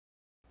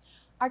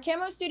Our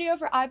Camo Studio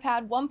for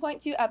iPad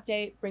 1.2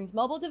 update brings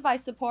mobile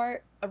device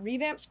support, a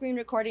revamped screen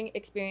recording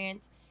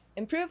experience,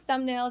 improved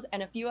thumbnails,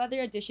 and a few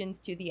other additions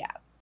to the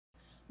app.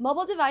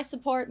 Mobile device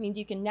support means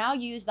you can now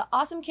use the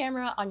awesome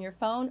camera on your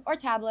phone or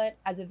tablet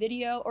as a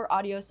video or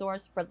audio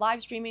source for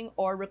live streaming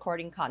or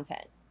recording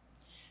content.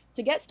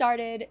 To get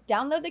started,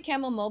 download the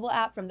Camo mobile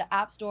app from the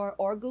App Store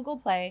or Google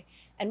Play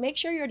and make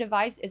sure your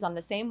device is on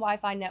the same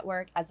Wi-Fi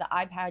network as the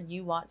iPad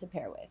you want to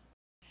pair with.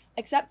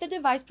 Accept the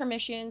device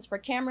permissions for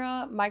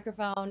camera,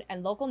 microphone,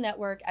 and local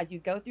network as you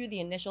go through the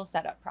initial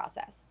setup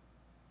process.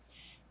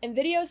 In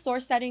video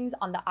source settings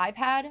on the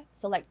iPad,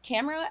 select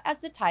Camera as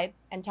the type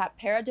and tap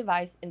Pair a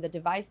Device in the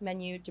Device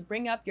menu to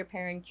bring up your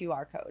pairing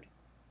QR code.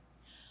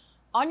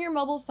 On your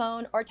mobile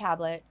phone or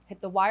tablet,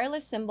 hit the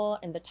wireless symbol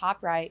in the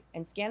top right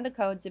and scan the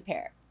code to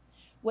pair.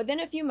 Within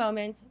a few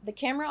moments, the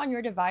camera on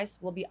your device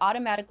will be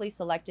automatically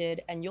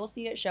selected and you'll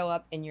see it show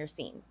up in your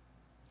scene.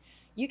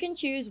 You can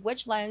choose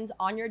which lens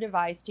on your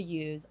device to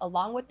use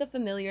along with the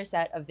familiar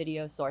set of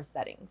video source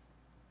settings.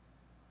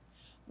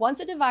 Once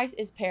a device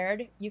is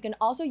paired, you can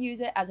also use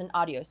it as an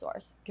audio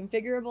source,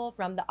 configurable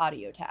from the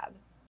Audio tab.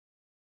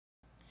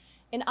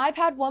 In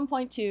iPad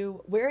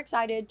 1.2, we're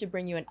excited to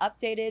bring you an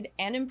updated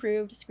and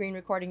improved screen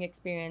recording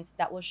experience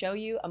that will show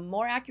you a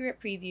more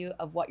accurate preview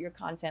of what your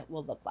content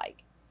will look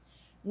like.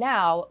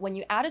 Now, when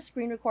you add a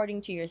screen recording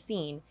to your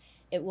scene,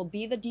 it will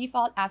be the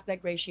default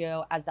aspect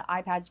ratio as the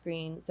iPad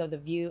screen so the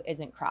view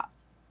isn't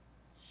cropped.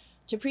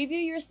 To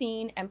preview your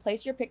scene and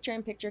place your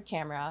picture-in-picture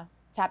camera,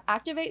 tap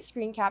Activate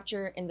Screen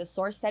Capture in the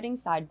Source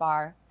Settings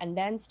sidebar and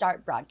then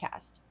Start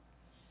Broadcast.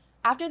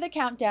 After the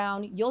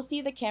countdown, you'll see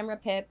the camera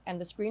pip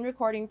and the screen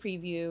recording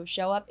preview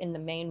show up in the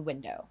main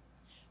window.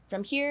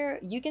 From here,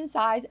 you can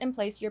size and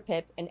place your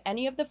pip in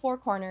any of the four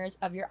corners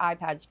of your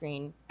iPad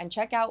screen and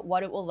check out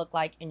what it will look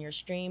like in your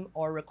stream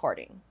or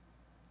recording.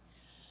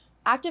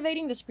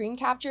 Activating the screen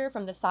capture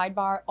from the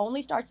sidebar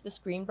only starts the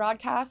screen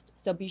broadcast,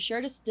 so be sure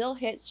to still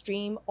hit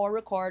stream or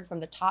record from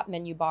the top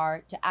menu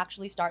bar to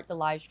actually start the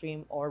live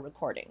stream or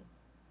recording.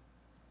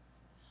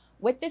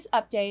 With this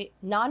update,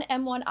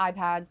 non-M1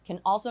 iPads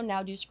can also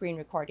now do screen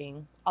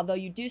recording, although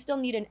you do still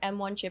need an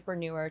M1 chip or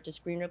newer to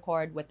screen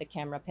record with the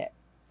camera pip.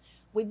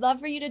 We'd love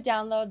for you to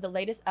download the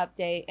latest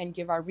update and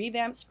give our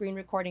revamped screen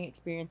recording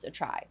experience a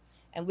try,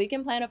 and we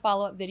can plan a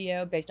follow-up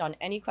video based on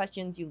any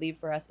questions you leave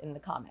for us in the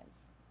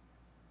comments.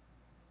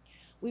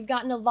 We've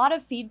gotten a lot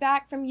of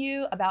feedback from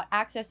you about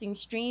accessing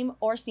stream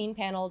or scene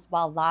panels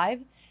while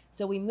live,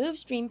 so we moved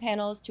stream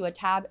panels to a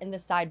tab in the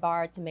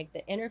sidebar to make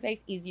the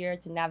interface easier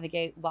to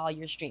navigate while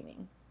you're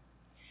streaming.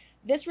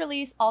 This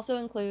release also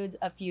includes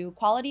a few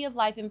quality of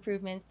life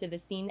improvements to the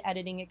scene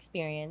editing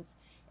experience,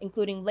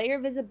 including layer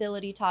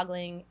visibility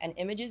toggling and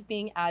images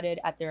being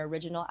added at their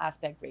original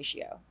aspect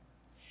ratio.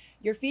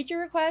 Your feature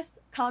requests,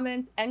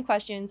 comments, and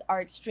questions are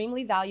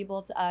extremely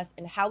valuable to us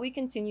in how we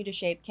continue to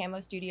shape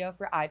Camo Studio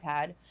for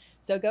iPad,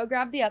 so go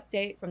grab the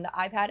update from the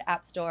iPad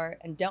App Store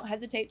and don't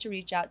hesitate to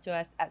reach out to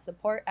us at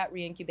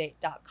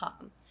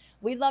support@reincubate.com.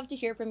 We'd love to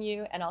hear from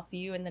you, and I'll see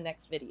you in the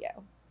next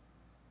video.